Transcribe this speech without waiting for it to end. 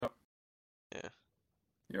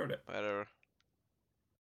Gör det. Whatever.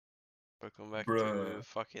 Welcome back to Bruh.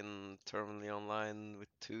 fucking Terminally Online with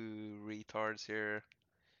two retards here.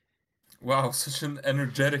 Wow, such an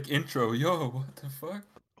energetic intro. Yo, what the fuck?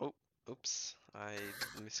 Oh, oops. I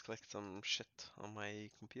misclicked some shit on my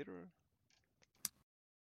computer.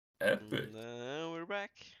 Epic. And we're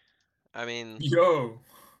back. I mean, Yo.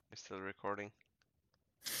 we're still recording.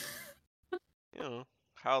 You know,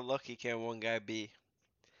 how lucky can one guy be?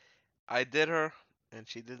 I did her, and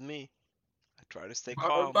she did me. I try to stay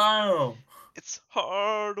calm. Bam. It's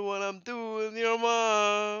hard when I'm doing your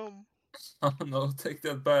mom. Oh no, take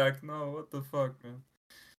that back. No, what the fuck, man?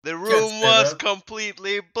 The Can't room say was that.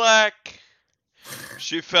 completely black.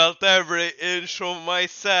 She felt every inch from my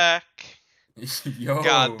sack. Got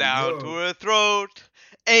Yo, down to yo. her throat.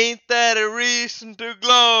 Ain't that a reason to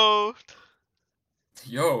gloat?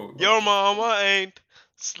 Yo, what Your the fuck? mama ain't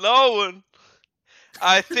slowing.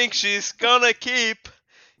 I think she's gonna keep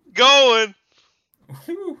going.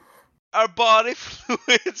 Whew. Our body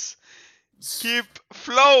fluids keep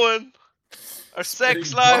flowing. Our sex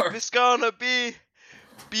Spitting life bars. is gonna be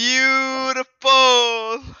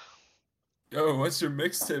beautiful. Yo, when's your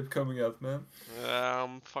mixtape coming out, man?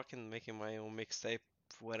 I'm fucking making my own mixtape,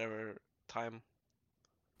 whatever time.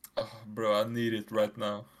 Oh, bro, I need it right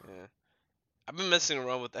now. Yeah. I've been messing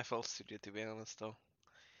around with FL Studio to be honest though.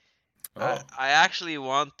 Oh, I actually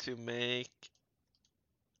want to make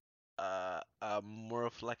a more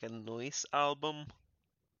of like a noise album.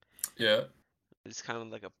 yeah. It's kind of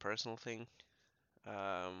like a personal thing. Where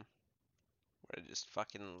I just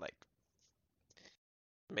fucking like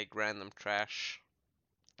make random trash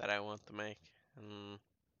that I want to make. And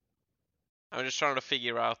I'm just trying to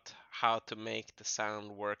figure out how to make the sound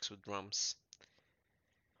works with drums.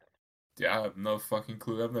 Yeah, I have no fucking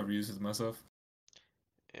clue. I've never used it myself.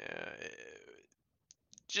 Yeah,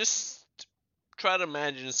 just try to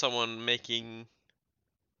imagine someone making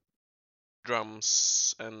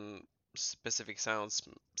drums and specific sounds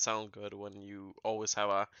sound good when you always have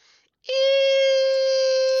a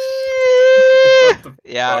What the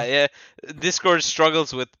yeah, fuck? yeah. Discord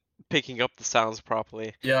struggles with picking up the sounds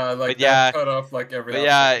properly. Yeah, But like that yeah, cut off like every but half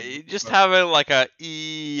yeah, second. What the just fuck? having like a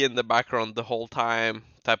E in the background the whole time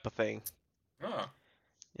type of thing. Ah.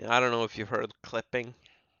 Yeah, I don't know if you've heard clipping.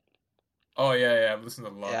 Oh yeah, yeah. I've listened a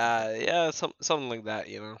lot to clip. Yeah, something like that,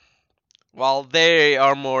 you know. While they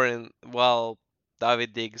are more in, well,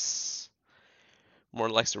 David Diggs more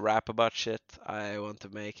likes to rap about shit. I want to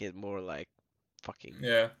make it more like fucking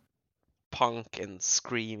Yeah. punk and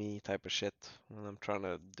screamy type of shit when I'm trying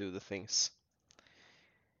to do the things.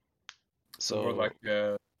 So more So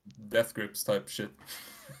like death grips type shit.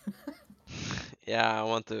 yeah, I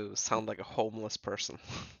want to sound like a homeless person.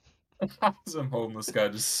 Some homeless guy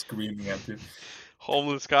just screaming at you.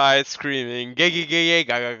 Homeless guy screaming, gay, gay, gay, gay,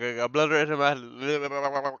 gaga, gaga, blood red,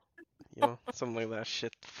 you know, something like that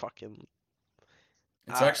shit. Fucking.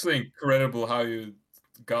 It's Uh, actually incredible how you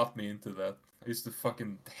got me into that. I used to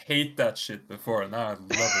fucking hate that shit before, and now I love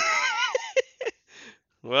it.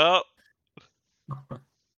 well,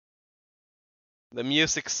 the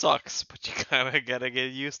music sucks, but you kind of gotta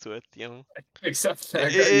get used to it, you know. Except It, I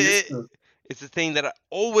got used it, to it. it's a thing that I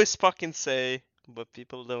always fucking say, but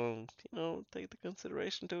people don't, you know, take the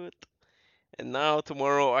consideration to it. And now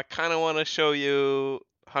tomorrow, I kind of want to show you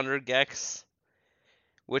 100 gex,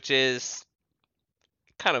 which is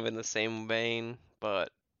kind of in the same vein, but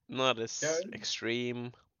not Yeah, as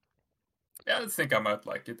extreme. yeah, I think I might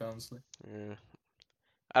like it, honestly. Yeah.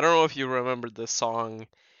 I don't know if you remember the song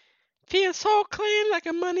 "Feel So Clean Like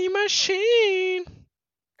a Money Machine."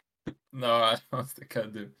 No, I don't think I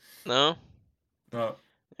do. No, No.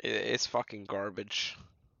 it's fucking garbage.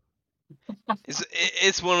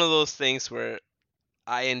 It's one of those things where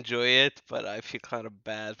I enjoy it, but I feel kind of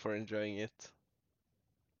bad for enjoying it.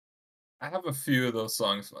 I have a few of those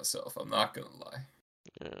songs myself, I'm not gonna lie.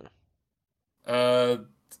 Yeah. Uh,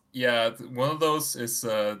 yeah, one of those is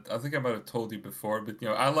I think I might have told you before, but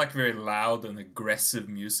I like very loud and aggressive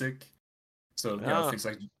music. So Ah, things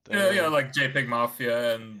like damn. like JPEG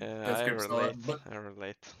Mafia and Yeah, Death I Grips and all relate. that. But I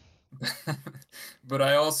relate. but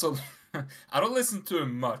I also I don't listen to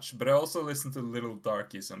him much, but I also listen to Little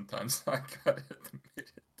Darky sometimes. I gotta admit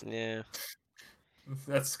it. Yeah.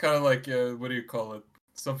 That's kind of like what do you call it?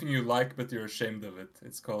 Something you like, but you're ashamed of it.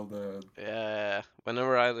 It's called Yeah.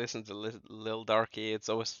 Whenever I listen to Lil Darky, it's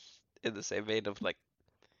always in the same vein of like,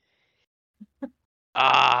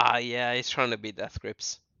 yeah, he's trying to be Death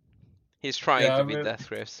Grips. He's trying yeah. to I be mean, Death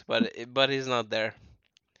Grips, but he's not there.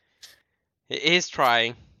 He's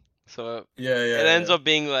trying, so yeah, it yeah, ends yeah. up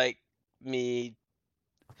being like me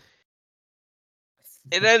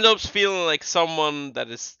it ends up feeling like someone that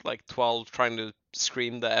is like 12 trying to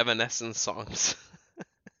scream the Evanescence songs.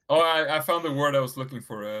 Oh, I found the word I was looking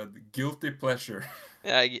for. Guilty pleasure.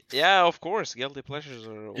 Yeah, yeah, of course, guilty pleasures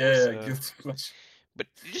are always. Yeah, guilty pleasure. But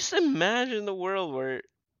just imagine the world where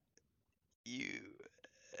you,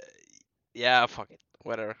 uh, yeah, fuck it,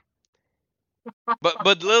 whatever.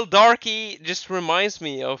 But Lil Darky just reminds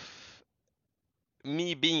me of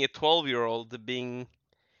me being a 12-year-old being,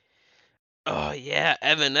 oh yeah,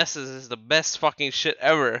 Evanescence is the best fucking shit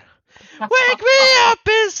ever. Wake me up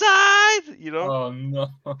inside, you know. Oh no.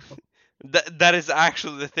 That is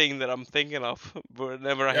actually the thing that I'm thinking of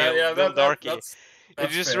whenever I hear Yeah, yeah, Lil Darky. It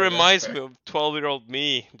that's just fair. That's reminds fair. me of 12-year-old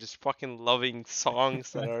me, just fucking loving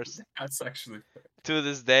songs that are That's actually fair. to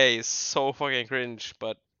this day so fucking cringe.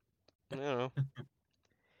 But you know,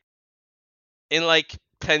 in like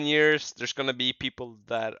 10 years, there's gonna be people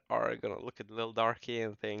that are gonna look at Lil Darky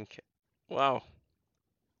and think, "Wow,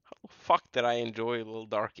 how the fuck did I enjoy Lil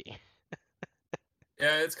Darky?"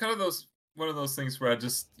 Yeah, it's kind of those one of those things where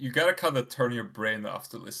you gotta kind of turn your brain off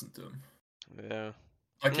to listen to them. Yeah.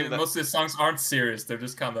 Like Mm, that, most of the songs aren't serious; they're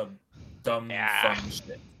just kind of dumb, yeah. fun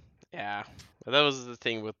shit. Yeah. But that was the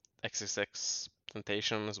thing with XXX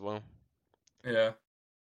Temptation as well. Yeah.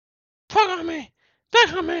 Fuck on me!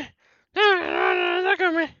 Dick on me! Dick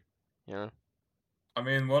on me! Yeah. I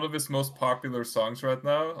mean, one of his most popular songs right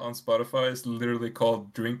now on Spotify is literally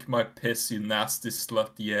called "Drink My Piss, You Nasty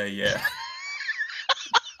Slut." Yeah, yeah.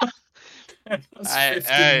 That's I,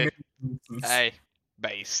 15 I, million listens. I,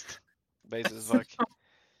 based. Based as fuck.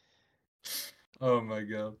 Oh my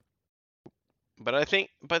god. But I think,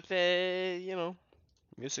 you know,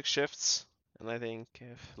 music shifts. And I think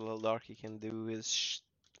if Lil Darky can do his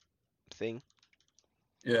thing,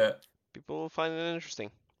 Yeah. people will find it interesting.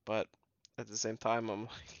 But at the same time, I'm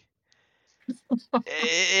like,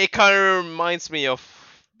 it kind of reminds me of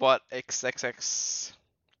what XXX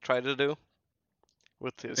tried to do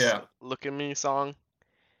with his Yeah. "Look at Me" song.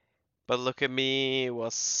 But "Look at Me"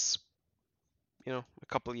 was, a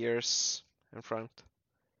couple years in front.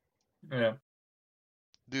 Yeah.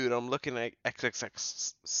 Dude, I'm looking at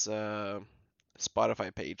XXX's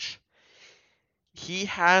Spotify page. He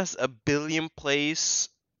has 1 billion plays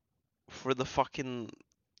for the fucking.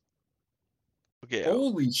 Okay,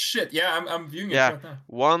 Holy shit. Yeah, I'm viewing it yeah, right now.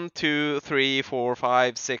 1, 2, 3, 4,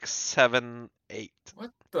 5, 6, 7, 8.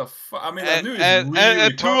 What the fuck? I mean, I And knew he's and and, really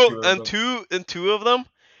and two popular, and but two and two of them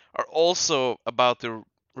are also about to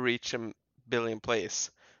reach 1 billion plays.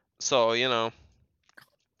 So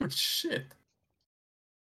shit.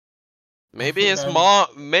 Man,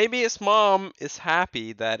 maybe his mom is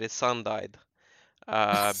happy that his son died.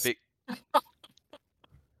 Be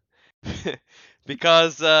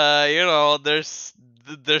because there's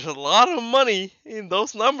a lot of money in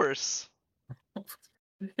those numbers.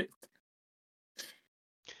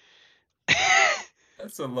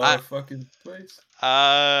 that's a lot I of fucking plays.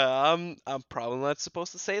 I'm probably not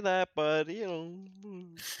supposed to say that, but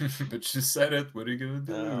But you said it. What are you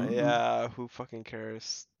gonna do? yeah, who fucking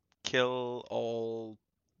cares? Kill all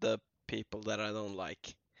the people that I don't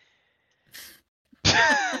like.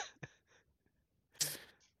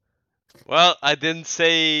 Well, I didn't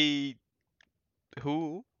say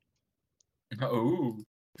who. Oh,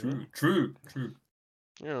 Yeah, true, true, true.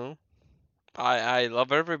 you know, I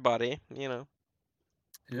love everybody, Yeah.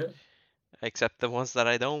 except the ones that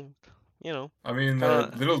I don't. I mean,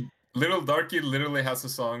 Kind of. little Darky literally has a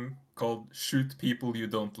song called "Shoot People You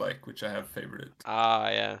Don't Like," which I have favorited. Ah,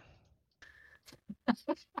 yeah.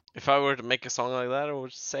 If I were to make a song like that, I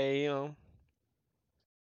would say,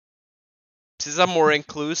 since I'm more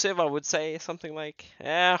inclusive, I would say something like,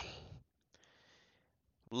 yeah,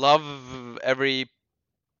 love every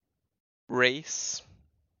race,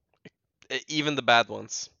 even the bad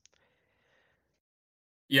ones.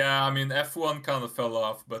 Yeah, I mean, F1 kind of fell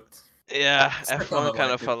off, but Yeah, I still kind F1 of kind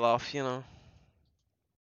like of it. fell off,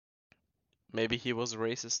 Maybe he was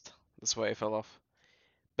racist. That's why he fell off.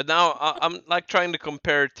 But now I'm like trying to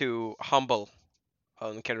compare to Humble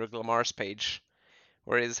on Kendrick Lamar's page,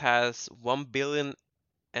 where it has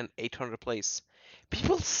 1,800,000,000 plays.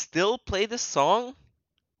 People still play this song.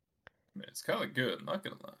 Man, it's kind of good, not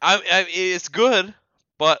gonna lie. It's good,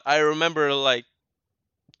 but I remember like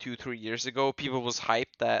 2, 3 years ago, people was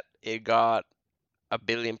hyped that it got 1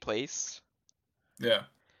 billion plays. Yeah.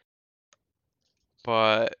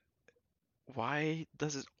 But why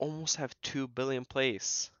does it almost have 2 billion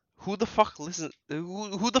plays? Who the fuck listens?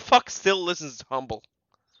 Who the fuck still listens to Humble?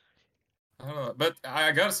 I don't know, but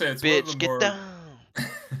I gotta say it's one of the Bitch, get more down.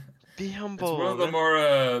 Be it's one of humble. the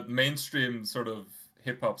more mainstream sort of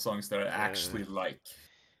hip hop songs that I Uh, actually like.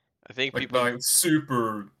 I think Like, people, but like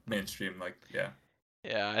super mainstream. Like, yeah,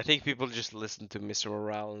 yeah, I think people just listened to Mr.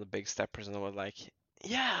 Morale and the Big Steppers and were like,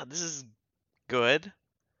 yeah, this is good,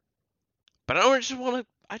 but I just want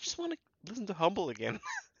to listen to Humble again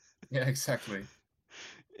yeah, exactly.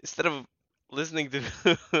 instead of listening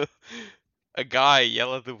to a guy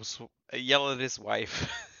yell at his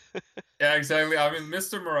wife. Yeah, exactly. I mean,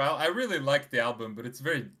 Mr. Morale, I really like the album, but it's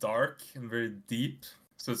very dark and very deep.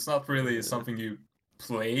 So it's not really Uh, something you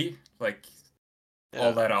play like all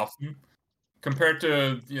yeah, that often. Compared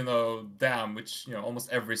to, Damn, which,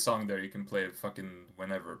 almost every song there you can play fucking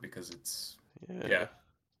whenever because yeah. yeah,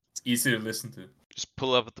 it's easy to listen to. Just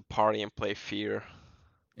pull up at the party and play Fear.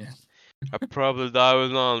 Yeah. I probably die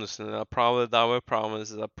with nonsense. I probably die with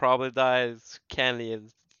promises. I probably die as candy in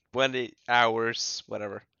 20 hours,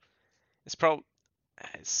 whatever.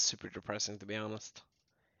 It's super depressing to be honest.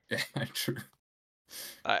 Yeah, true.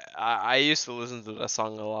 I used to listen to that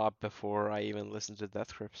song a lot before I even listened to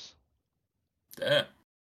Death Grips. Damn.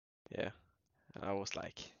 Yeah, I was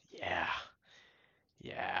like, yeah,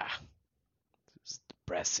 yeah, it's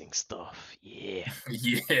depressing stuff. Yeah,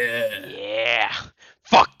 Yeah. yeah.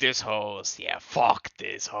 Fuck this host. Yeah, fuck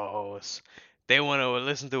this host. They want to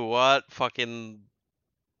listen to what? Fucking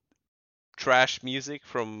trash music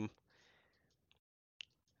from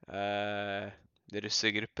the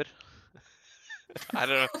russegrupper. I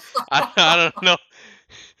don't know. I don't know.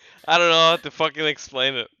 I don't know how to fucking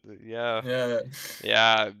explain it. Yeah. Yeah.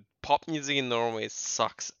 Yeah. Pop music in Norway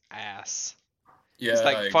sucks ass. It's Yeah,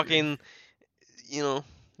 like I agree. fucking, you know,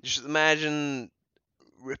 just imagine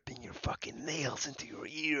ripping your fucking nails into your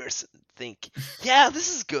ears and think, yeah,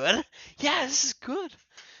 this is good. Yeah, this is good.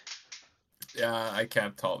 Yeah, I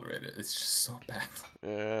can't tolerate it. It's just so bad.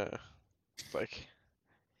 Yeah. It's like,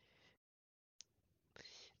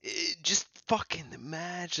 just fucking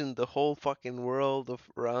imagine the whole fucking world of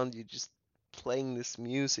around you just playing this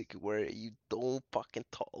music where you don't fucking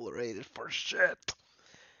tolerate it for shit.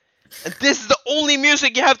 And this is the only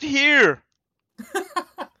music you have to hear.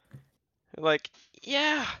 Like,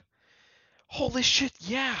 yeah, holy shit,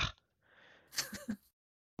 yeah.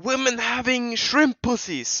 Women having shrimp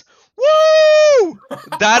pussies. Woo!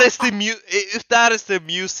 That is the if that is the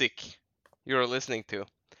music you're listening to,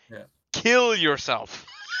 Yeah. kill yourself.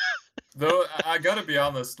 Though I gotta be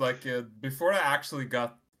honest, like before I actually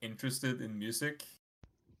got interested in music,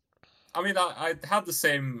 I mean, I had the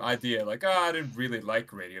same idea. Like, I didn't really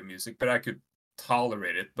like radio music, but I could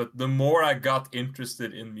tolerate it. But the more I got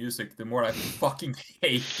interested in music, the more I fucking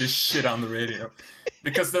hate this shit on the radio.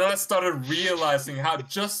 Because then I started realizing how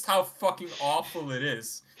fucking awful it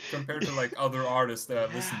is compared to like other artists that I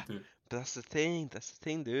Yeah, listen to. but that's the thing. That's the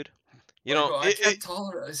thing, dude. You Like, know, oh, I can't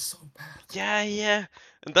tolerate it. It's so bad. yeah, yeah,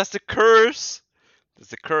 and that's the curse. That's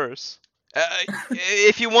the curse.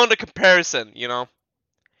 If you want a comparison,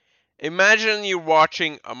 imagine you're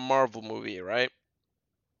watching a Marvel movie, right?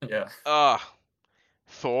 Yeah.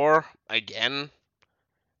 Thor again.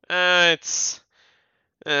 It's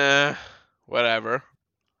uh, whatever.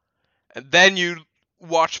 And then you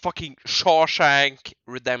watch fucking Shawshank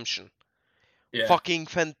Redemption. Yeah. Fucking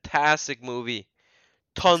fantastic movie.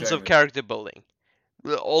 Tons of Exactly. character building.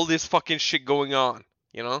 All this fucking shit going on,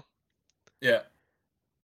 you know? Yeah.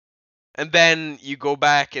 And then you go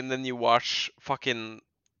back and then you watch fucking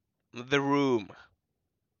The Room.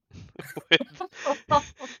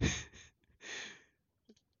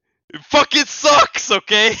 It fucking sucks,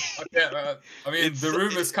 okay? Okay. I mean, The It's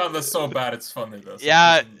Room is kind of so bad it's funny though, so it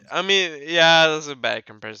yeah, doesn't. I mean, yeah, that's a bad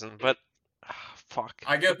comparison, but fuck.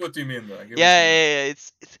 I get what you mean though. I get what Yeah, you mean. yeah, yeah,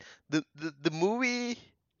 it's the movie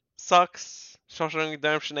sucks. Shawshank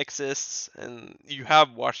Redemption exists, and you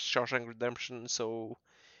have watched Shawshank Redemption, so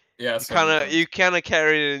Yeah, you several kind of times. you kind of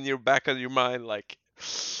carry it in your back of your mind, like,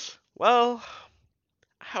 well,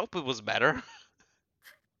 I hope it was better.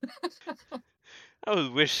 I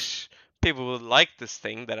would wish people would like this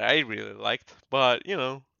thing that I really liked, but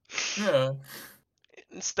Yeah.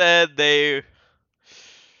 instead they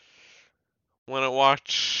want to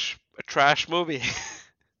watch a trash movie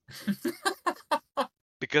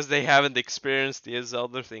because they haven't experienced these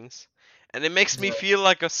other things. And it makes me Yeah. feel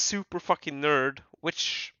like a super fucking nerd,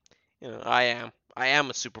 which, I am. I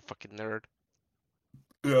am a super fucking nerd.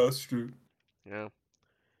 Yeah, that's true. You know,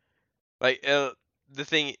 like the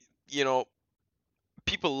thing, you know,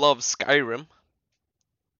 people love Skyrim,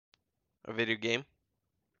 a video game.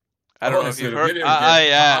 I don't Oh, know if is you it a heard. video game?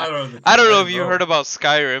 Yeah, I don't. I don't I know if didn't you heard know. about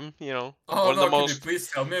Skyrim. Oh One of the no! Can you most. please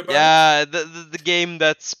tell me about it? Yeah, the game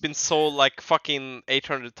that's been sold like fucking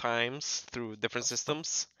 800 times through different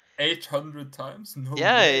systems. 800 times? No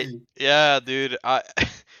Yeah, way. yeah, dude.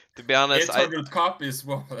 To be honest, 800 copies.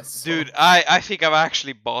 Well, that's so. dude, I think I've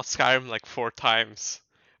actually bought Skyrim like 4 times,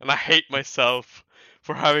 and I hate myself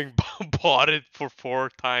for having bought it for 4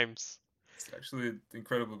 times. It's actually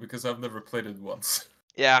incredible because I've never played it once.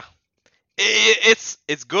 Yeah,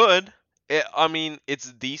 it's good. I mean,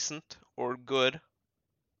 it's decent or good,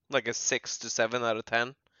 like a 6 to 7 out of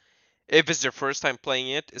 10. If it's your first time playing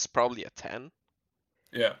it, it's probably a 10.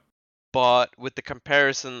 Yeah. But with the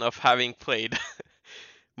comparison of having played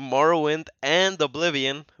Morrowind and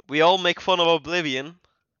Oblivion, we all make fun of Oblivion,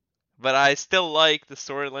 but I still like the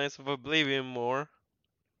storylines of Oblivion more.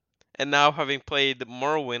 And now having played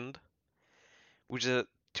Morrowind, which is a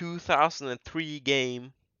 2003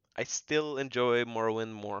 game, I still enjoy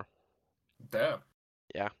Morrowind more. Damn.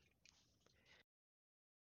 Yeah.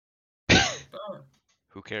 Oh.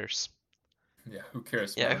 Who cares? Yeah. Who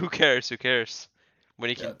cares, Yeah, man? who cares? Who cares? When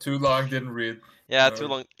you Yeah. can. Too long. Didn't read. Yeah, too Nerd.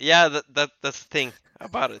 long. Yeah, that's the thing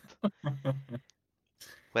about it.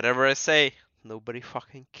 Whatever I say, nobody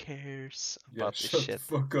fucking cares Yeah. about this Shut the shit.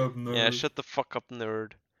 fuck up, Yeah, nerd. shut the fuck up,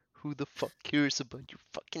 nerd. Who the fuck cares about your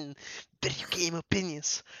fucking video game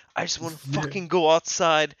opinions? I just wanna Yeah. fucking go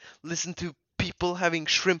outside, listen to people having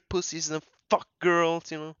shrimp pussies and fuck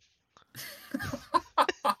girls, you know?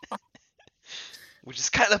 Which is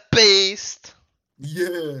kinda based.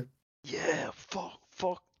 Yeah. Yeah, fuck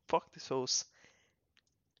this host.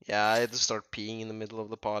 Yeah, I had to start peeing in the middle of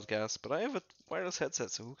the podcast, but I have a wireless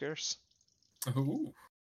headset, so who cares? Ooh.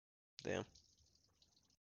 Damn.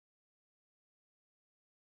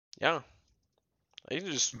 Yeah, I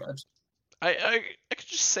can just Imagine. I could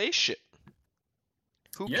just say shit.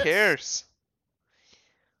 Who Yes. cares?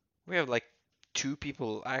 We have like 2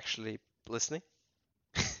 people actually listening.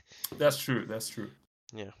 That's true. That's true.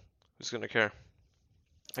 Yeah, who's gonna care?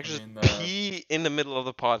 I I could just mean, pee in the middle of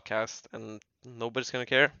the podcast and nobody's gonna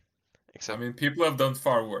care. Except, people have done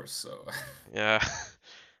far worse. So. yeah.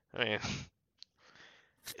 I mean,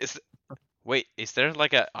 is wait, is there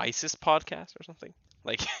like a ISIS podcast or something?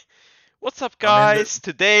 Like, what's up, I mean, guys?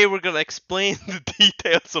 Today we're gonna explain the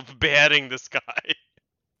details of beheading this guy.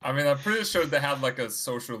 I'm pretty sure they had like a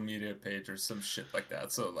social media page or some shit like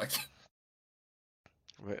that. So like,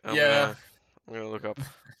 Wait, yeah, I'm gonna look up.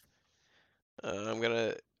 I'm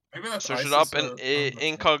gonna maybe that's search it ISIS. up in I'm not sure.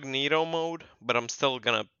 incognito mode, but I'm still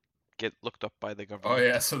gonna get looked up by the Oh government.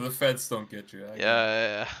 yeah, so the feds don't get you. I get it.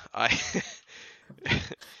 Yeah, I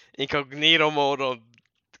incognito mode on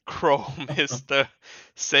Chrome is the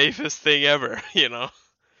safest thing ever, you know.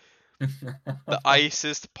 The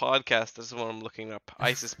ISIS podcast is what I'm looking up.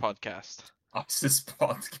 ISIS podcast. ISIS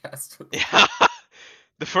podcast. Yeah.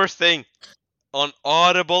 The first thing on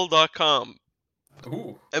audible.com.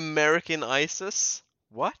 Ooh, American ISIS?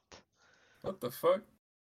 What? what the fuck?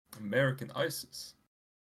 American ISIS.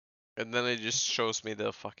 And then it just shows me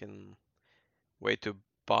the fucking way to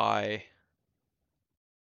buy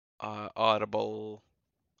Audible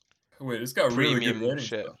Wait, it's got really good premium ratings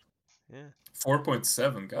shit. though. Yeah.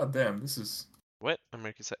 4.7. God damn, this is. What?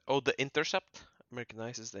 American site? Oh, the Intercept? American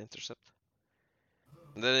ISIS, the Intercept.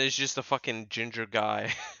 And then it's just a fucking ginger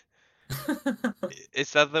guy.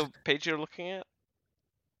 Is that the page you're looking at?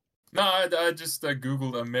 No, I just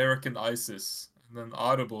googled American ISIS, and then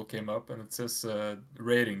Audible came up, and it says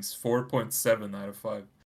ratings 4.7 out of 5.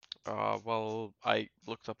 Well, I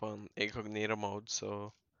looked up on incognito mode,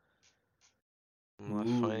 so I'm not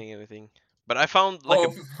Ooh. finding anything. But I found like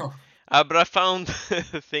Oh, but I found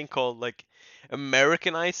a thing called like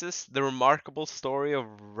American ISIS: The Remarkable Story of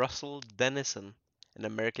Russell Dennison, an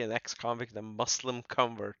American ex-convict and Muslim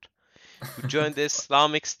convert who joined the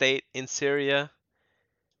Islamic State in Syria.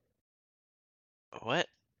 What?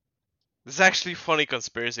 There's actually funny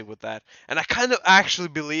conspiracy with that, and I kind of actually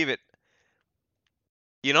believe it.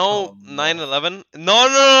 You know, oh no. 9/11?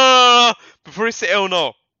 No! Before you say, oh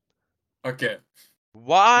no. Okay,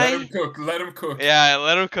 let him Why? cook. Let him cook. Yeah,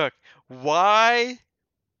 let him cook. Why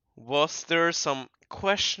was there some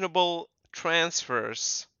questionable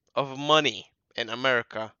transfers of money in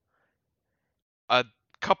America a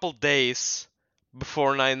couple days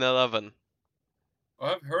before 9/11?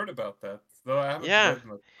 I've heard about that, though I haven't Yeah. read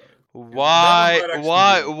much about it. That Why might actually be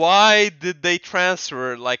why right. why did they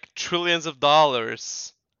transfer like trillions of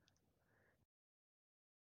dollars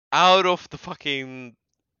out of the fucking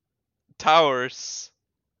towers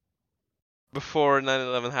before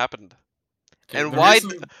 9/11 happened? Okay, And the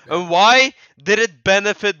reason. Yeah. why did it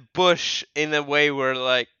benefit Bush in a way where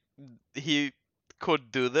like he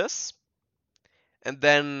could do this and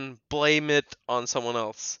then blame it on someone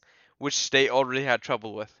else, which they already had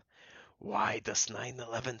trouble with? Why does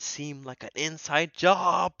 9/11 seem like an inside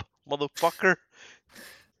job, motherfucker?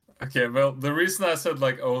 Okay, well, the reason I said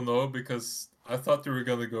like, oh no, because I thought you were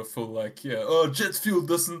gonna go full like, yeah, oh, jet fuel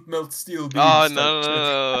doesn't melt steel Oh beams type no shit.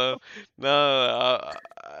 no no no! no.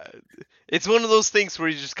 It's one of those things where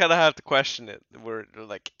you just kind of have to question it. Where you're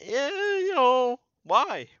like, yeah,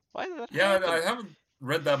 why? Why did that Yeah, happen? I haven't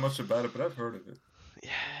read that much about it, but I've heard of it.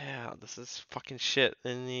 Yeah, this is fucking shit.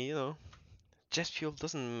 And jet fuel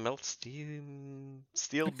doesn't melt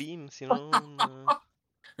steel beams.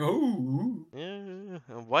 Oh, Yeah.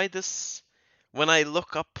 And why this? When I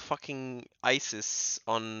look up fucking ISIS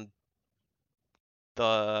on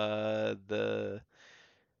the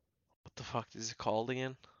what the fuck is it called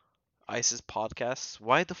again? ISIS podcasts.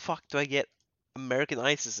 Why the fuck do I get American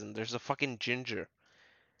ISIS and there's a fucking ginger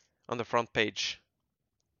on the front page?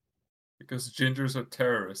 because gingers are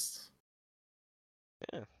terrorists.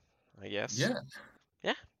 Yeah, I guess. Yeah.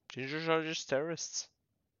 Yeah, gingers are just terrorists.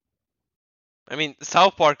 I mean,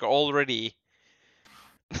 South Park already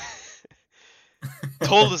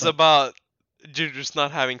told us about gingers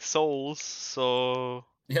not having souls, so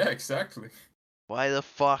Yeah, exactly. why the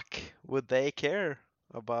fuck would they care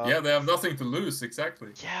about? Yeah, they have nothing to lose, exactly.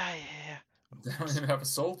 Yeah, yeah, yeah. They don't even have a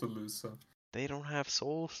soul to lose, so. They don't have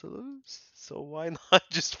souls to lose, so why not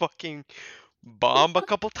just fucking bomb a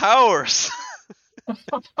couple towers?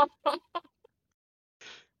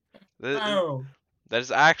 That Oh. that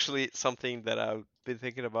is actually something that I've been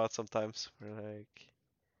thinking about sometimes. Where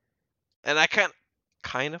and I can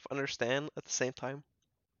kind of understand at the same time.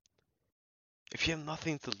 If you have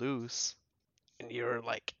nothing to lose, and you're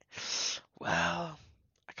like, well,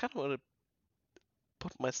 I kind of want to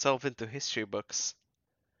put myself into history books.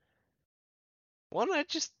 Why don't I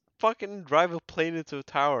just fucking drive a plane into a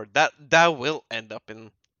tower? That will end up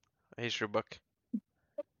in a history book.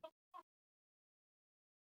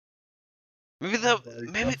 Maybe that Oh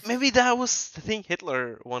my maybe god. maybe that was the thing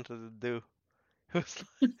Hitler wanted to do. It was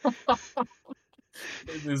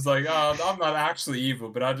It's like, oh, I'm not actually evil,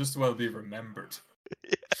 but I just want to be remembered.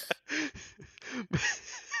 like,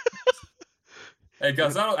 Hey yeah.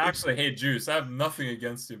 guys, I don't actually hate Jews. I have nothing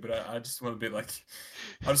against you, but I just want to be like,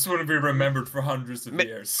 I just want to be remembered for hundreds of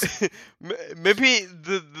years. Maybe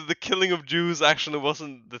the killing of Jews actually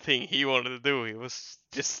wasn't the thing he wanted to do. He was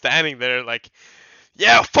just standing there like,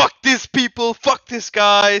 yeah, fuck these people, fuck these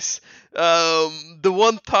guys. The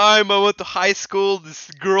one time I went to high school,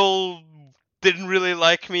 this girl didn't really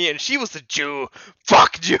like me, and she was a Jew.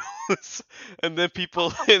 Fuck Jews. And then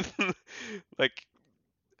people like,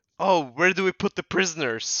 oh, where do we put the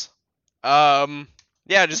prisoners? Yeah,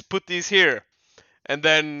 just put these here. And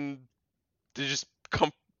then they just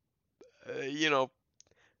come, you know,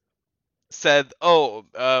 said, "Oh,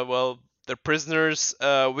 well, they're prisoners.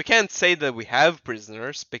 We can't say that we have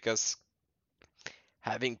prisoners because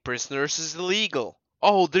having prisoners is illegal.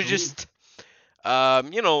 Oh, they're Ooh. just,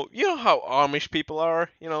 you know how Amish people are.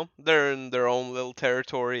 They're in their own little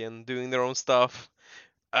territory and doing their own stuff.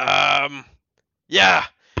 Yeah,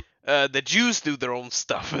 the Jews do their own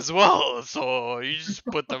stuff as well. So you just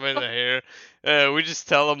put them in here. We just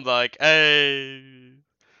tell them like, hey,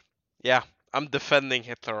 yeah, I'm defending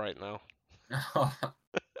Hitler right now."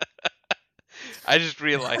 I just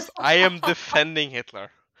realized I am defending Hitler.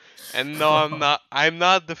 And no, I'm not. I'm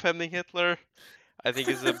not defending Hitler. I think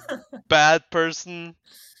he's a bad person.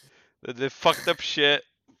 That they fucked up shit.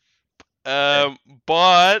 Hey,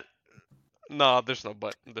 But no, there's no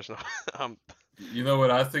but. There's no. Um, you know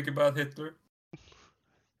what I think about Hitler?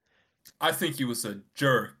 I think he was a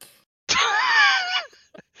jerk.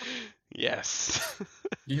 yes.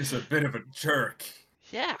 He was a bit of a jerk.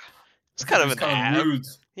 Yeah. It's I think kind he of was an kind of rude.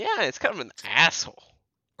 Yeah, it's kind of an asshole.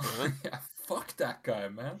 You know? Yeah, fuck that guy,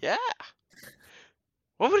 man. Yeah.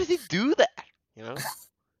 Why would he do that? You know.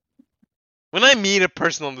 When I meet a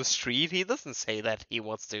person on the street, he doesn't say that he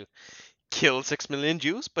wants to kill 6 million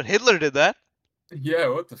Jews, but Hitler did that. Yeah,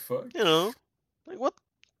 what the fuck? You know, like what?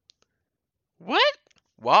 What?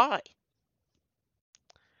 Why?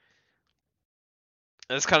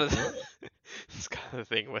 And it's kind of What? it's kind of the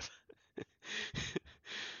thing with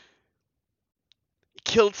he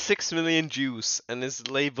killed 6 million Jews and is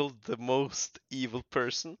labeled the most evil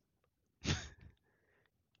person.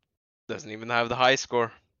 Doesn't even have the high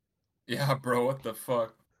score. Yeah, bro, what the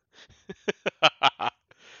fuck?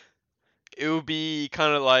 It would be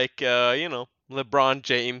kind of like LeBron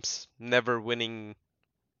James never winning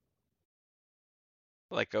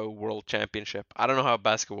like a world championship. I don't know how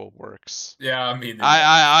basketball works. Yeah, I mean, I yeah,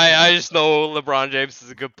 I yeah, I, I just know LeBron James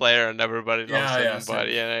is a good player and everybody loves yeah, yeah, him, but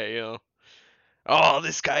same. yeah, oh,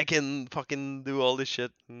 this guy can fucking do all this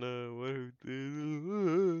shit. Yeah.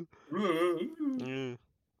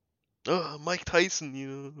 Oh, Mike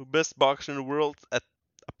Tyson, best boxer in the world,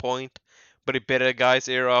 point, but he bit a guy's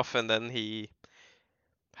ear off, and then he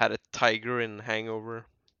had a tiger in Hangover.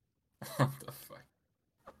 What the fuck?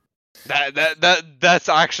 That's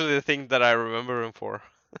actually the thing that I remember him for.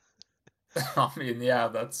 I mean, yeah,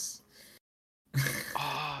 that's.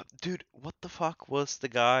 Ah, dude, what the fuck was the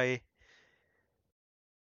guy?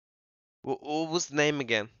 What was the name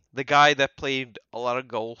again? The guy that played a lot of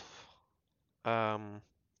golf.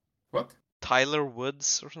 What? Tyler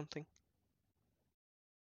Woods or something.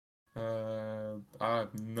 I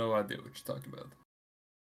have no idea what you're talking about.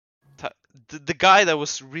 The guy that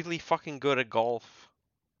was really fucking good at golf.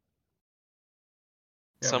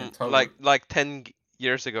 Yeah, I mean, Some Tyler. like 10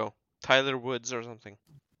 years ago. Tyler Woods or something.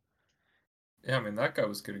 Yeah, I mean, that guy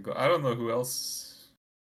was good at go. I don't know who else.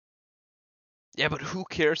 Yeah, but who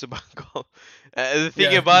cares about golf? The thing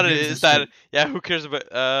Yeah, who about it gives a is that shit? yeah, who cares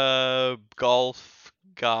about golf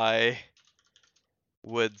guy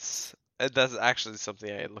Woods? That's actually something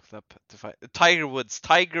I looked up to find. Tiger Woods.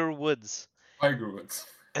 Tiger Woods. Tiger Woods.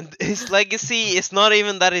 And his legacy is not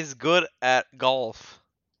even that he's good at golf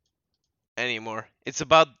anymore. It's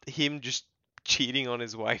about him just cheating on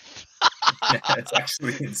his wife. Yeah, it's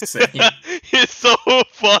actually insane. It's so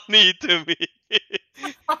funny to me.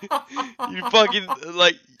 You fucking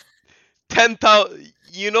like 10,000.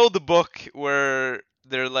 You know the book where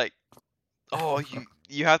they're like, oh,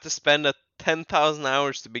 you have to spend 10,000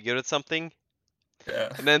 hours to be good at something, Yeah.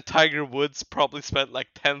 and then Tiger Woods probably spent like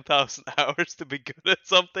 10,000 hours to be good at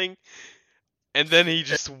something, and then he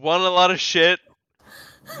just won a lot of shit.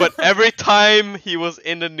 But every time he was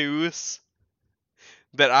in the news,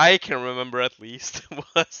 that I can remember at least,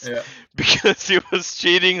 was Yeah. because he was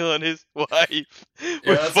cheating on his wife with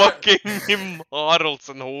that's fucking models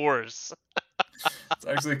and whores. It's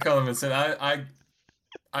actually kind of insane. I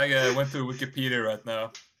went to Wikipedia right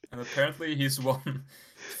now, and apparently he's won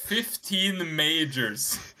 15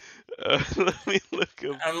 majors. Let me look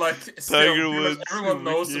up And like, still, Tiger pretty much Woods. everyone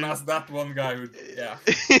knows him as that one guy who, yeah.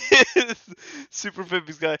 Super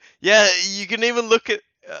famous guy. Yeah, you can even look at.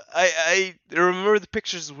 I remember the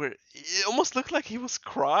pictures where it almost looked like he was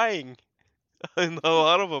crying in a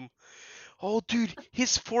lot of them. Oh, dude,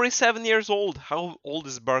 he's 47 years old. How old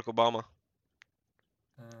is Barack Obama?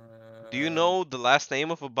 Do you know the last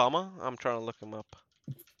name of Obama? I'm trying to look him up.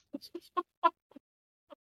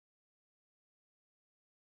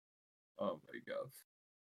 Oh my god.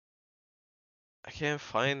 I can't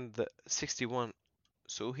find the 61.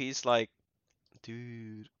 So he's like,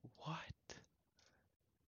 dude, what?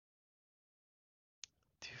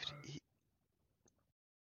 Dude,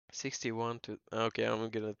 61 to. Okay, I'm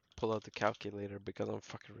gonna pull out the calculator because I'm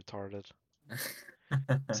fucking retarded.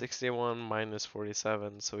 61 minus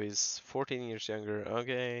 47, so he's 14 years younger.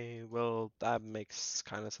 Okay, well, that makes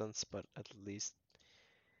kind of sense, but at least.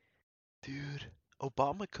 Dude,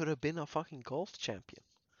 Obama could have been a fucking golf champion.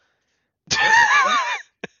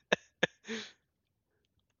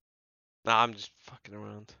 Nah, I'm just fucking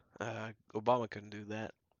around. Obama couldn't do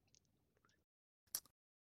that.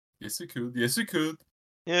 Yes, he could. Yes, he could.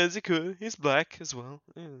 Yes, he could. He's black as well.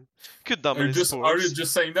 Yeah. Could Are you dominate just are you sports.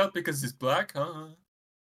 just saying that because he's black, huh?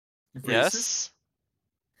 You racist?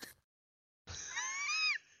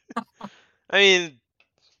 Yes. I mean,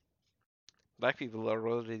 black people are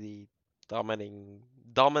already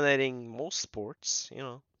dominating most sports. You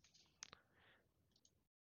know.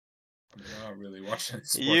 I mean, I'm not really watching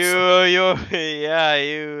sports. You, yeah,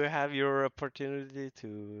 you have your opportunity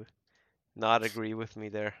to not agree with me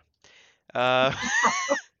there. Uh,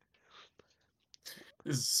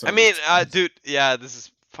 This is so I mean, ridiculous. dude, yeah, this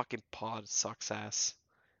is fucking pod sucks ass.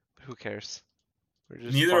 But who cares? We're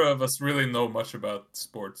just Neither of us really know much about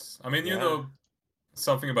sports. I mean, you yeah, know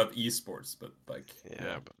something about esports, but like,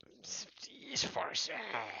 yeah, but esports. esports.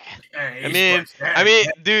 I mean,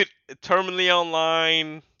 dude, terminally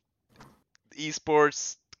online,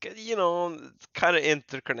 esports, you know, kind of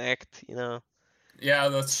interconnect. You know, Yeah,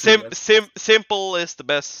 that's true. That's Simple is the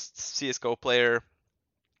best CS:GO player.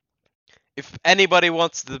 If anybody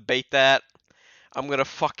wants to debate that, I'm gonna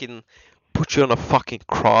fucking put you on a fucking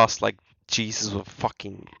cross like Jesus will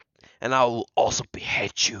fucking, and I will also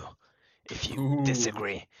behead you if you Ooh.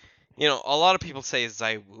 disagree. You know, a lot of people say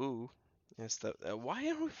Zaiwu. Instead, why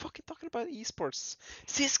are we fucking talking about esports?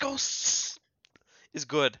 CS:GO is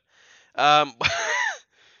good. Um,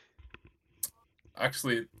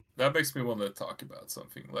 Actually, that makes me want to talk about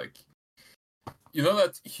something. Like, you know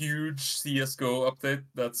that huge CS:GO update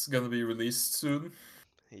that's gonna be released soon?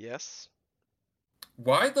 yes.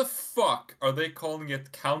 Why the fuck are they calling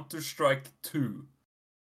it Counter-Strike 2?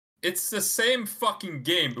 It's the same fucking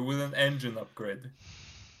game, but with an engine upgrade.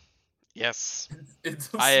 Yes. It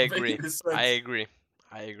I doesn't make agree. any I sense. agree.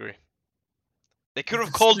 I agree. They could It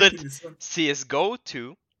have doesn't called make it any sense. CS:GO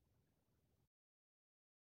 2.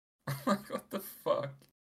 Like, what the fuck?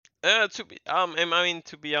 I mean,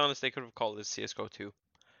 to be honest, they could have called it CS:GO 2.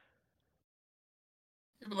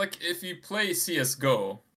 Yeah, but like, if you play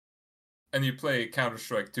CS:GO and you play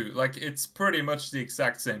Counter-Strike 2, like, it's pretty much the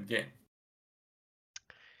exact same game,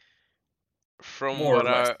 more or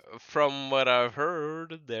less. From what I've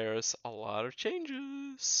heard, there's a lot of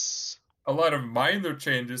changes. A lot of minor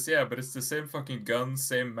changes, yeah, but it's the same fucking gun,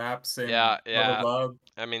 same map, Yeah, same blah blah yeah. blah.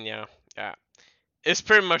 I mean, yeah, yeah. It's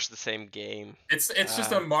pretty much the same game. It's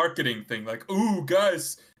just a marketing thing, like, ooh,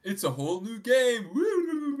 guys, it's a whole new game.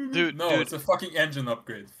 Dude, No, dude, it's a fucking engine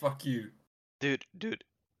upgrade. Fuck you. dude.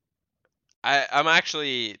 I'm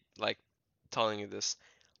actually like telling you this.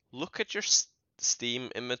 Look at your Steam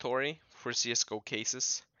inventory for CS:GO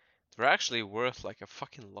cases. They're actually worth like a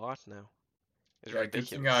fucking lot now. It's Yeah, good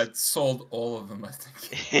thing I ridiculous. sold all of them, I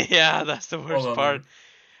think. Yeah, that's the Hold worst on, let part. me.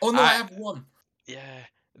 Oh no, I I have one. yeah.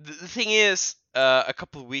 The thing is, a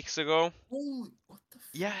couple of weeks ago, Holy, what the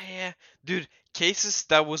yeah, fuck? yeah, dude, cases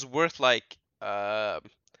that was worth like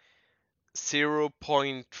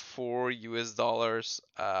 0.4 US dollars.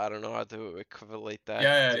 I don't know how to equivalent that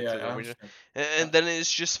Yeah, yeah, to yeah, I Norwegian. understand. Yeah, And then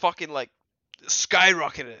it's just fucking like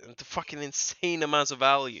skyrocketed into fucking insane amounts of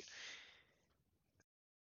value.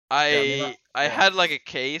 yeah, I mean, I yeah, had like a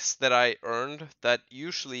case that I earned that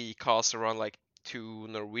usually costs around like 2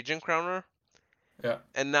 Norwegian kroner, yeah,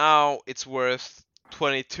 and now it's worth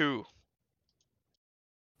 22.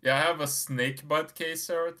 yeah. I have a snake bite case,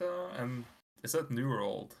 Sarata, and is that new or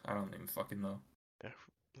old? I don't even fucking know.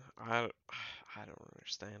 I I don't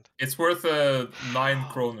understand. It's worth 9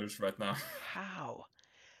 How? kroners right now. How?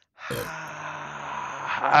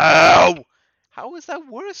 How? How is that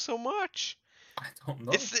worth so much? I don't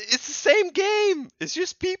know. It's the same game. It's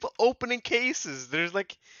just people opening cases. There's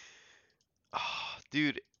like, oh,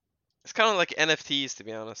 dude, it's kind of like NFTs to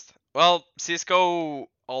be honest. Well, CS:GO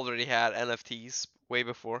already had NFTs way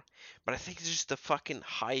before, but I think it's just the fucking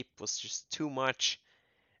hype was just too much.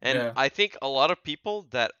 And Yeah, I think a lot of people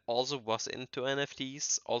that also was into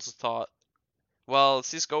NFTs also thought, well,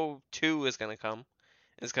 CS:GO 2 is gonna come.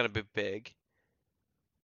 It's gonna be big.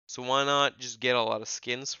 So why not just get a lot of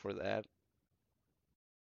skins for that?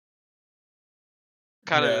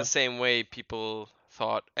 Kind of in the yeah. same way people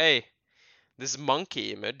thought, hey, this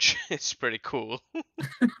monkey image is pretty cool.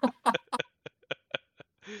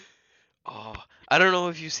 Oh, I don't know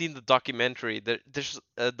if you've seen the documentary. There's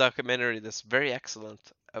a documentary that's very excellent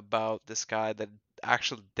about this guy that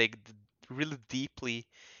actually digged really deeply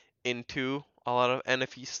into a lot of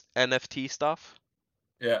NFT stuff.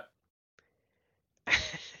 Yeah.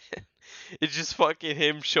 It's just fucking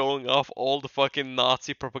him showing off all the fucking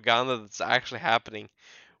Nazi propaganda that's actually happening.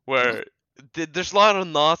 Where there's a lot of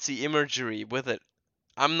Nazi imagery with it.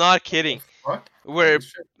 I'm not What the kidding. fuck? Where Holy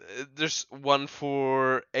shit. there's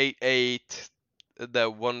 1488, the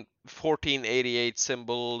 1488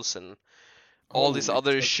 symbols and all this Holy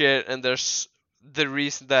other shit. shit, and there's the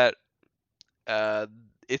reason that uh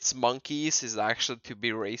it's monkeys is actually to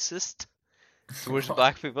be racist towards What?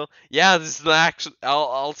 black people. Yeah, this is actually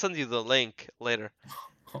I'll send you the link later.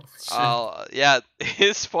 Holy shit. Yeah,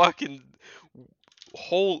 his fucking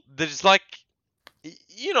whole there's like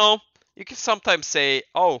you know, you can sometimes say,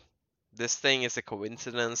 "Oh, this thing is a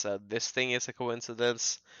coincidence, this thing is a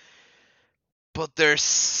coincidence." But there's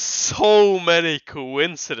so many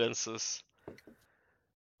coincidences. What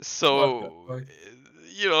the So, fuck?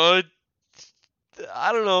 you know,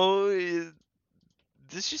 I don't know.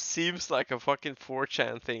 This just seems like a fucking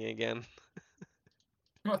 4chan thing again,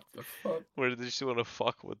 What the fuck? where they just want to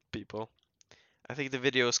fuck with people. I think the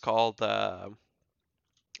video is called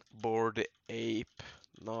Bored Ape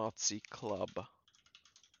Nazi Club.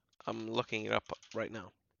 I'm looking it up right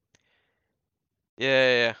now. Yeah,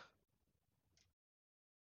 yeah, yeah.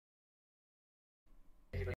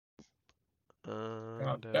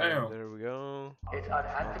 God And damn. there we go.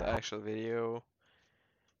 Not the actual video.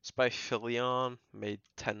 It's by Philion, made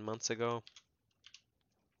 10 months ago.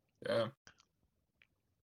 Yeah.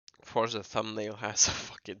 Of course, the thumbnail has a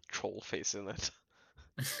fucking troll face in it.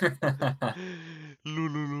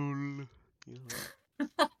 Lululul. You know.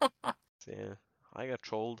 So yeah, I got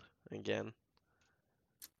trolled again.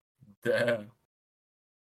 Damn.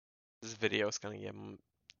 This video is gonna get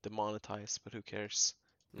demonetized, but who cares?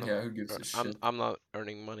 Yeah, who gives a shit? I'm not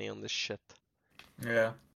earning money on this shit.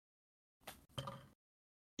 Yeah.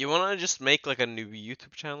 You wanna just make like a new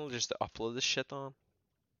YouTube channel just to upload this shit on?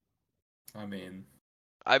 I mean,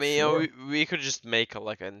 I mean, you know, sure. we could just make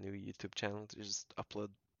like a new YouTube channel to just upload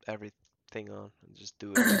everything on and just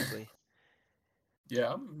do it weekly.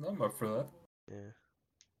 Yeah, I'm up for that. Yeah.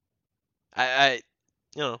 I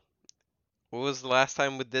you know, what was the last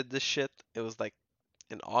time we did this shit? It was like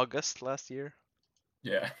in August last year.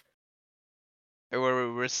 Yeah. Where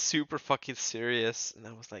we were super fucking serious, and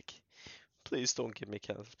I was like, please don't give me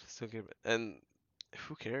cancer, please don't give me. And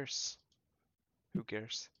who cares? Who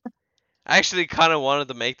cares? I actually kind of wanted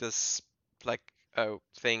to make this like a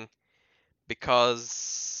thing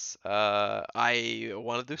because I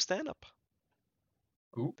want to do stand up.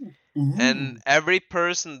 Ooh. And Ooh. every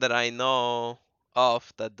person that I know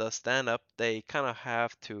of that does stand up, they kind of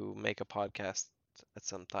have to make a podcast at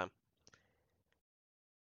some time,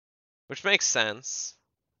 which makes sense.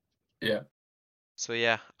 Yeah. So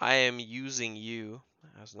yeah, I am using you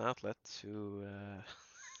as an outlet to.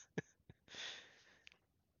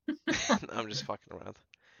 I'm just fucking around.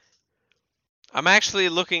 I'm actually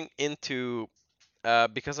looking into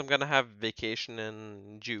because I'm gonna have vacation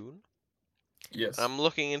in June. Yes. I'm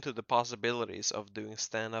looking into the possibilities of doing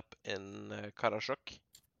stand up in Karasjok,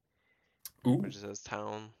 Ooh. which is a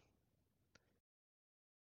town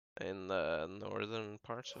in the northern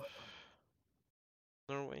parts of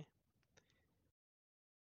Norway.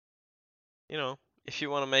 You know, if you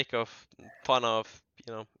want to make of fun of,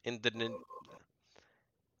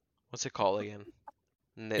 what's it called again?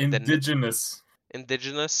 Indigenous.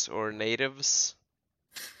 Indigenous or natives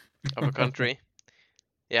of a country.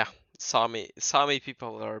 Yeah, Sami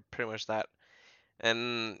people are pretty much that.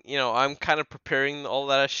 And I'm kind of preparing all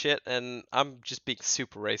that shit, and I'm just being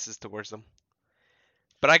super racist towards them.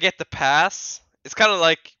 But I get the pass. It's kind of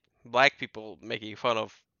like black people making fun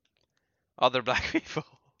of other black people.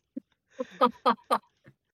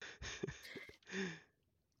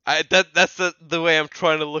 That's the way I'm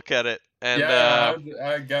trying to look at it. And Yeah,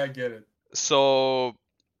 I gotta get it. so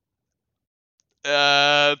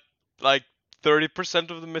uh like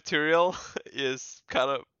 30% of the material is kind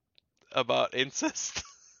of about incest.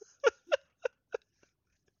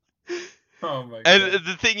 Oh my And god.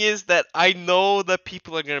 the thing is that I know that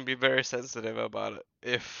people are gonna be very sensitive about it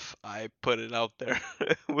if I put it out there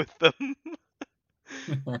with them.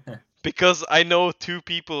 Because I know two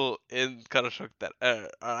people in Karasjok that are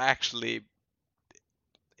actually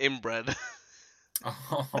inbred.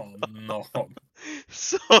 Oh no.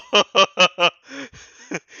 So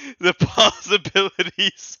the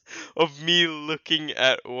possibilities of me looking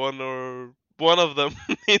at one of them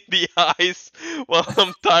in the eyes while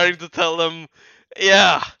I'm trying to tell them,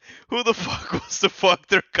 yeah, who the fuck wants to fuck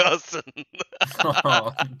their cousin?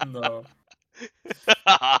 Oh no.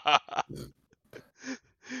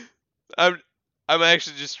 I'm I'm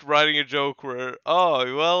actually just writing a joke where,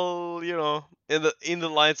 oh well, in the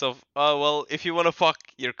lines of, oh well, if you want to fuck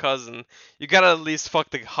your cousin, you gotta at least fuck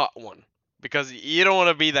the hot one, because you don't want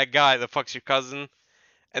to be that guy that fucks your cousin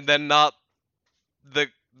and then not the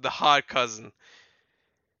the hot cousin.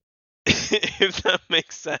 If that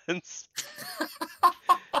makes sense.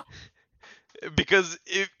 Because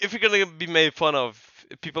if you're gonna be made fun of,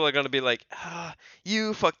 people are gonna be like, ah,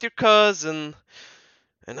 you fucked your cousin,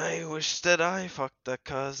 and I wish that I fucked that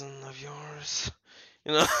cousin of yours.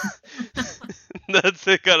 You know, that's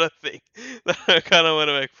the kind of thing that I kind of want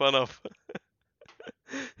to make fun of.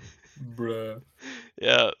 Bruh.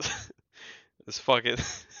 Yeah, it's fucking.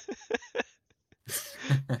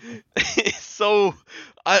 It's so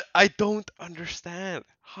I don't understand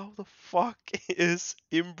how the fuck is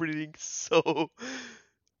inbreeding so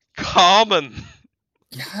common.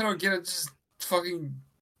 Yeah, I don't get it. Just fucking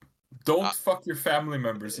Uh, don't fuck your family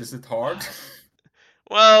members. Is it hard?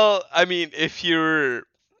 well, I mean, if you're,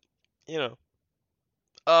 you know,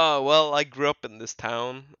 oh well, I grew up in this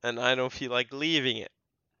town and I don't feel like leaving it.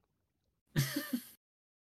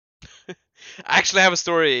 I actually have a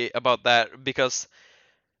story about that because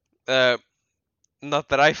uh, not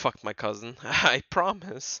that I fucked my cousin, I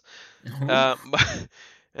promise. Ooh. But,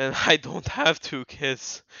 and I don't have two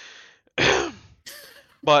kids.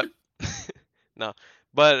 But no,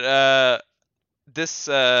 but this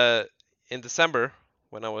in December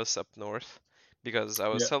when I was up north, because I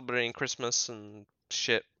was Yeah. celebrating Christmas and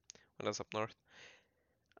shit when I was up north.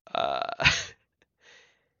 Uh,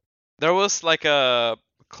 there was like a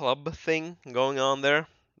club thing going on there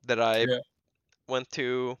that I Yeah. went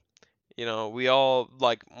to. We all,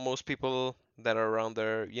 like most people that are around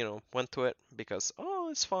there, went to it because, oh,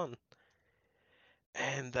 it's fun.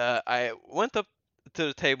 And I went up to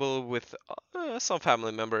the table with some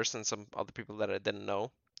family members and some other people that I didn't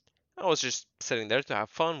know. I was just sitting there to have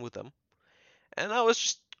fun with them. And I was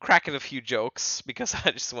just cracking a few jokes because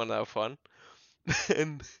I just wanted to have fun.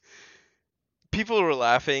 And people were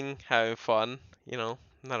laughing, having fun,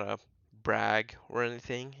 not a brag or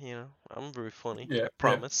anything, you know. I'm very funny, Yeah, I yeah.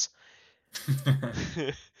 promise.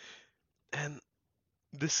 And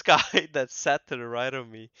this guy that sat to the right of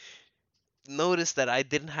me noticed that I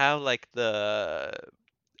didn't have like the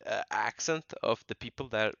accent of the people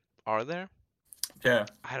that are there. Yeah.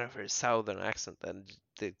 I had a very southern accent and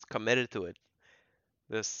they committed to it.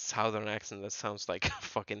 This southern accent that sounds like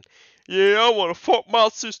fucking, yeah, I want to fuck my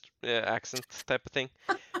sister, yeah, accent type of thing.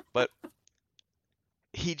 But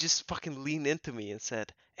he just fucking leaned into me and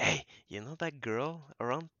said, "Hey, you know that girl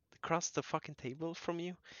around across the fucking table from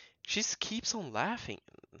you? She just keeps on laughing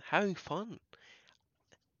and having fun.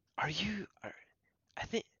 Are you? I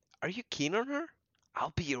think. Are you keen on her?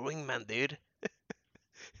 I'll be your wingman, dude."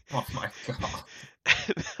 Oh my god.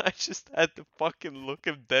 And I just had to fucking look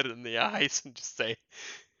him dead in the eyes and just say,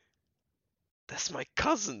 "That's my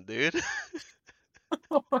cousin, dude."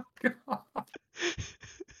 Oh my god.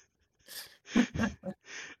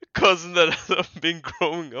 Cousin that I've been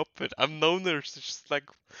growing up with. I've known her since she's like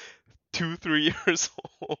 2, 3 years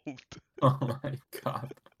old. Oh my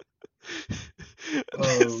god. And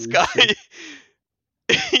this Holy guy, shit.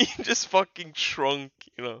 he just fucking shrunk,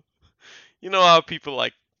 you know. You know how people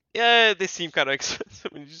like, yeah, they seem kind of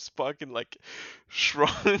expensive, and he just fucking like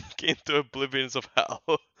shrunk into oblivions of hell.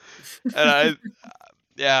 And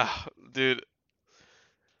yeah, dude,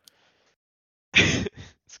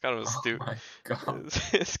 it's kind of a Oh my god.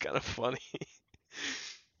 it's kind of funny.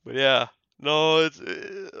 But yeah, no, it's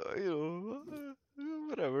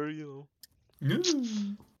whatever, you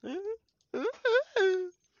Mm, know.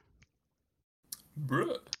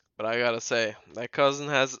 bruh. But I gotta say, my cousin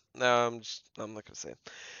has. No, I'm not gonna say it.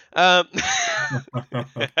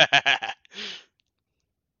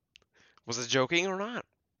 Was it joking or not?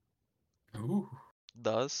 Ooh,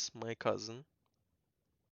 Does my cousin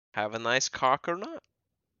have a nice cock or not?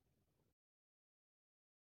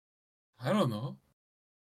 I don't know.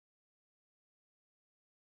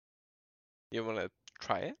 You wanna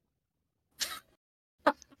try it?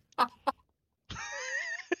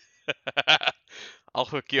 I'll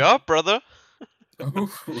hook you up, brother. Oh,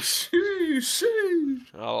 sheesh.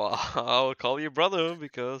 I'll call you brother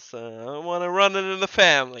because I want to run it in the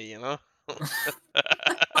family, you know.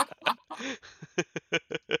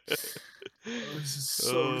 Oh, this is so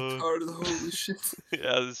uh, retarded. Holy shit.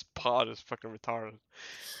 yeah, this pod is fucking retarded.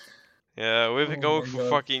 Yeah, we've been Oh going my for god.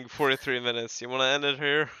 fucking 43 minutes. You wanna end it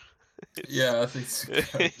here? It's Yeah, I think it's good.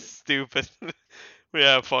 it's stupid.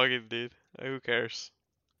 Yeah, fucking dude. Who cares?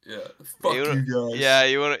 Yeah, You fuck wanna, you yeah,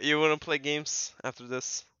 guys. you wanna play games after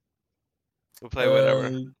this? We'll play whatever.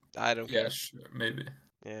 Uh, I don't yeah, care. sure, maybe.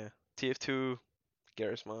 Yeah, TF2,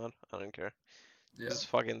 Garry's Mod. I don't care. Yeah. Just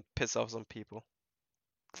fucking piss off some people,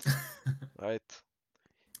 right?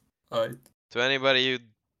 Alright. To anybody who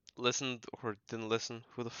listened or didn't listen,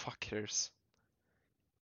 who the fuck cares?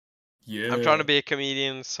 I'm trying Yeah. to be a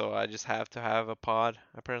comedian, so I just have to have a pod,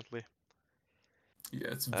 apparently. Yeah,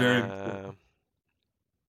 it's very Um, important.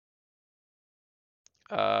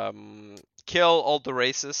 kill all the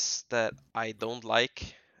races that I don't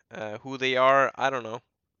like. Who they are, I don't know.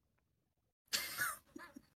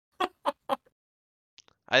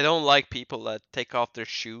 I don't like people that take off their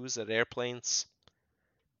shoes at airplanes.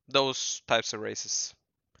 Those types of races.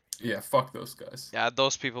 Yeah, fuck those guys. Yeah,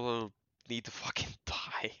 those people need to fucking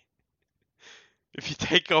die. If you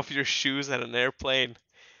take off your shoes at an airplane,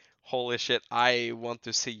 holy shit, I want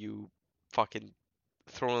to see you fucking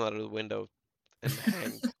thrown out of the window and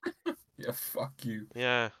hanged. Yeah, fuck you.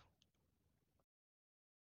 Yeah.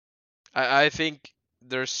 I think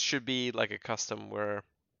there should be like a custom where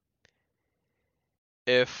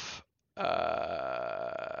if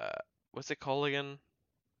what's it called again?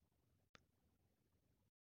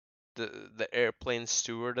 The airplane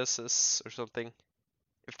stewardesses or something.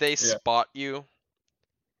 If they Yeah, spot you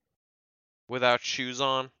without shoes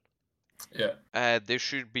on, yeah. they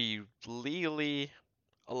should be legally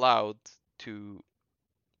allowed to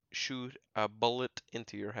shoot a bullet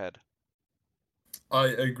into your head I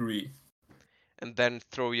agree. and then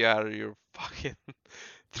throw you out of your fucking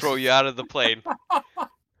throw you out of the plane.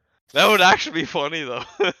 That would actually be funny though.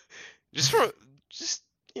 just for just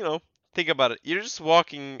you know think about it. You're just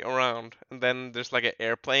walking around and then there's like an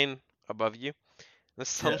airplane above you. And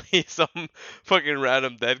Yeah. suddenly some fucking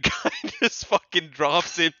random dead guy just fucking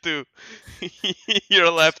drops into your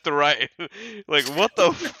left or right. Like what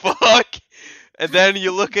the fuck? And then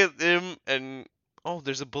you look at him and oh,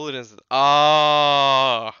 there's a bullet in his.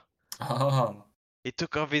 Ah, Ah, he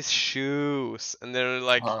took off his shoes, and they're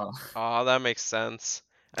like, ah. ah, that makes sense.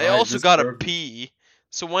 I I also this gotta perfect. pee,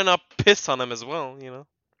 so why not piss on him as well? You know?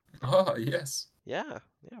 Ah, yes. Yeah,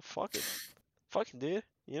 yeah. Fuck it, fucking dude.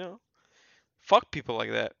 You know? Fuck people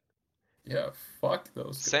like that. Yeah, fuck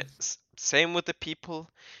those Sa- guys. Same with the people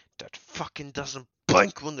that fucking doesn't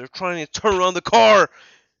blink when they're trying to turn around the car.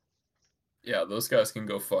 Yeah, those guys can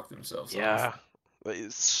go fuck themselves, Yeah, honestly.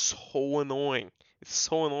 it's so annoying. It's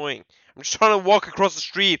so annoying. I'm just trying to walk across the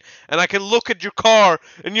street and I can look at your car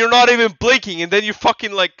and you're not even blinking and then you're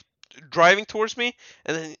fucking like driving towards me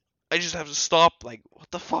and then I just have to stop. Like, what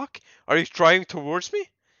the fuck? Are you driving towards me?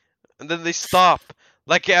 And then they stop,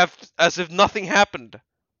 like as if nothing happened.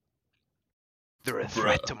 They're a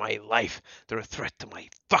threat Bruh. to my life. They're a threat to my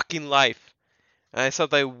fucking life. And I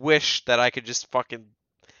sometimes wish that I could just fucking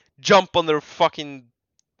jump on their fucking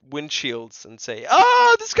windshields and say,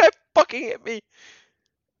 "Ah, this guy fucking hit me."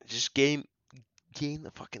 Just gain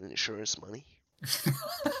the fucking insurance money.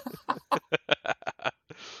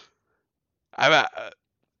 I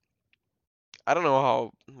I don't know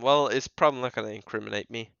how well. It's probably not gonna incriminate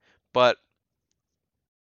me, but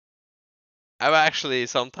I've actually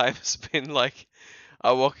sometimes been like,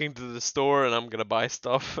 I walk into the store and I'm gonna buy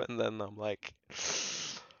stuff, and then I'm like,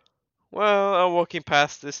 well, I'm walking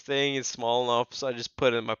past this thing, it's small enough, so I just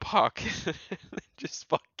put it in my pocket and just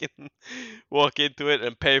fucking walk into it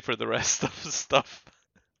and pay for the rest of the stuff.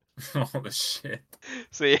 Holy shit.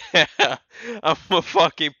 So yeah, I'm a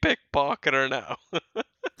fucking pickpocketer now.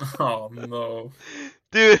 Oh no.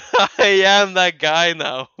 Dude, I am that guy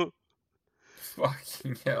now.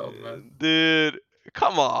 Fucking hell, man. Dude,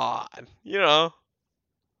 come on. You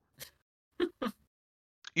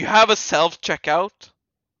have a self checkout,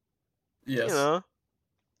 you Yes. know.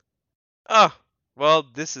 Ah, well,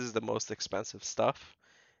 this is the most expensive stuff.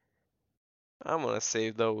 I'm gonna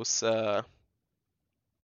save those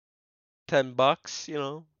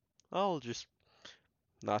 $10. I'll just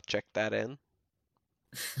not check that in.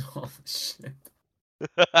 Holy shit.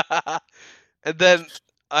 And then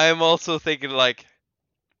I'm also thinking like,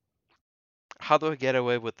 how do I get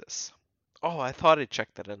away with this? Oh, I thought I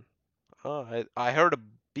checked it in. Oh, I heard a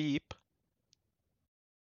beep.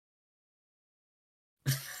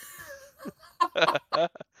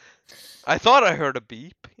 I thought I heard a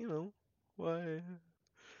beep. Why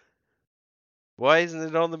why isn't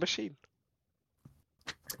it on the machine?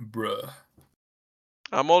 Bruh.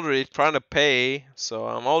 I'm already trying to pay, so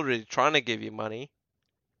I'm already trying to give you money.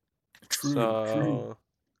 True, true.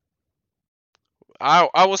 So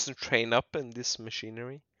I wasn't trained up in this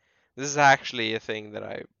machinery. This is actually a thing that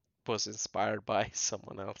I was inspired by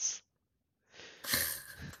someone else.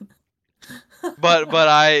 But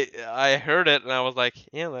I heard it and I was like,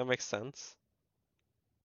 yeah, that makes sense.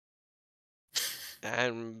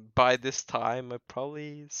 And by this time, I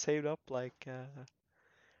probably saved up like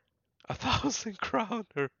 1,000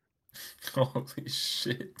 kroner. Holy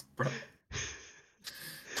shit, bro.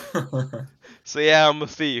 So yeah, I'm a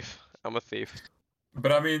thief. I'm a thief.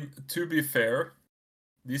 But I mean, to be fair,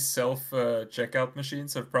 these self checkout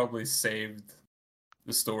machines have probably saved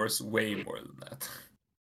the stores way more than that.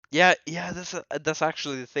 Yeah, yeah, that's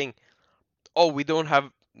actually the thing. Oh, we don't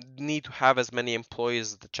have need to have as many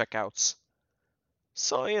employees at the checkouts.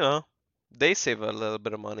 So, they save a little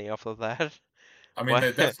bit of money off of that. I mean, Why?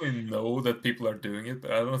 they definitely know that people are doing it,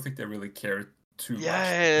 but I don't think they really care too Yeah, much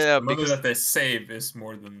yeah, because yeah, the money that they save is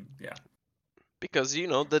more than, yeah. because they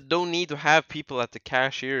don't need to have people at the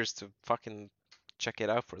cashiers to fucking check it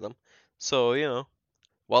out for them. So,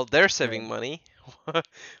 while they're Yeah. saving money,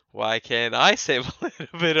 why can't I save a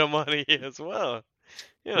little bit of money as well?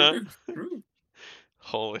 You know? True, true,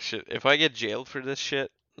 Holy shit. If I get jailed for this shit,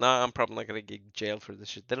 nah, I'm probably not gonna get jailed for this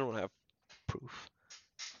shit. They don't have proof.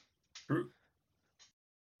 true.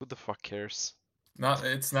 Who the fuck cares? Not,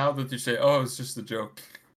 it's now that you say, oh, it's just a joke.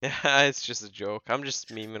 Yeah, it's just a joke. I'm just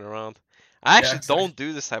memeing around. I Yeah, actually exactly. don't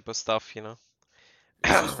do this type of stuff. It's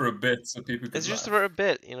just for a bit so people It's could just laugh. for a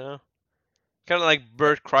bit. Kind of like Yeah.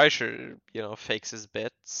 Bert Kreischer, fakes his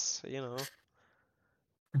bits.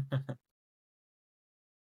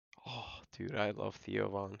 Oh, dude, I love Theo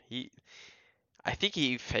Von. I think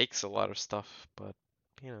he fakes a lot of stuff, but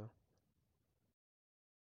you know.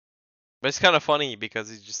 But it's kind of funny because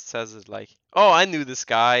he just says it like, "Oh, I knew this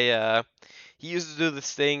guy. He used to do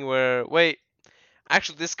this thing where, wait,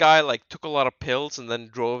 actually, this guy like took a lot of pills and then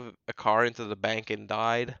drove a car into the bank and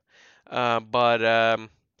died. But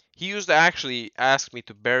he used to actually ask me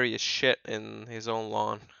to bury his shit in his own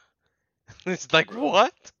lawn." It's like, Bro,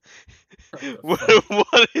 what? what the What, fuck?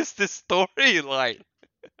 what is the storyline?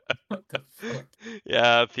 What the fuck?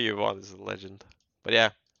 Yeah, Theo Von is a legend. But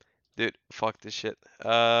yeah, dude, fuck this shit.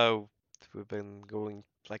 We've been going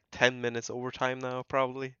like 10 minutes overtime now,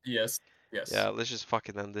 probably. Yes, yes. Yeah, let's just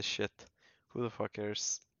fucking end this shit. Who the fuck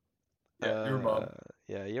cares? Yeah, your Uh, mom.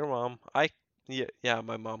 yeah, your mom. Yeah, yeah,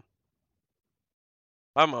 my mom.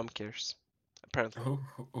 My mom cares, apparently, Oh,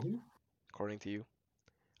 according to you.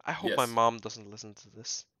 I hope my yes. mom doesn't listen to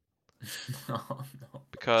this Oh, no.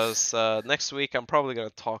 because next week I'm probably gonna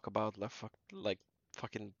talk about like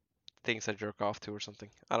fucking things I jerk off to or something.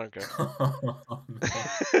 I don't care. Oh, no.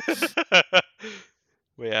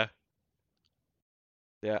 But yeah,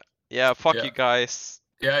 yeah. Fuck Yeah. you guys.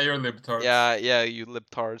 Yeah, you're libtards. Yeah, you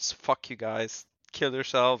libtards. Fuck you guys. Kill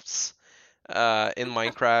yourselves. In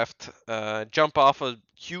Minecraft. Jump off a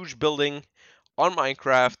huge building on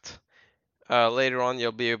Minecraft. Later on,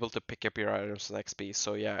 you'll be able to pick up your items in XP.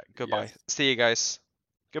 So yeah, goodbye. Yes. See you guys.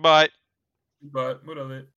 Goodbye. But, what are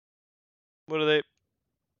they? What are they?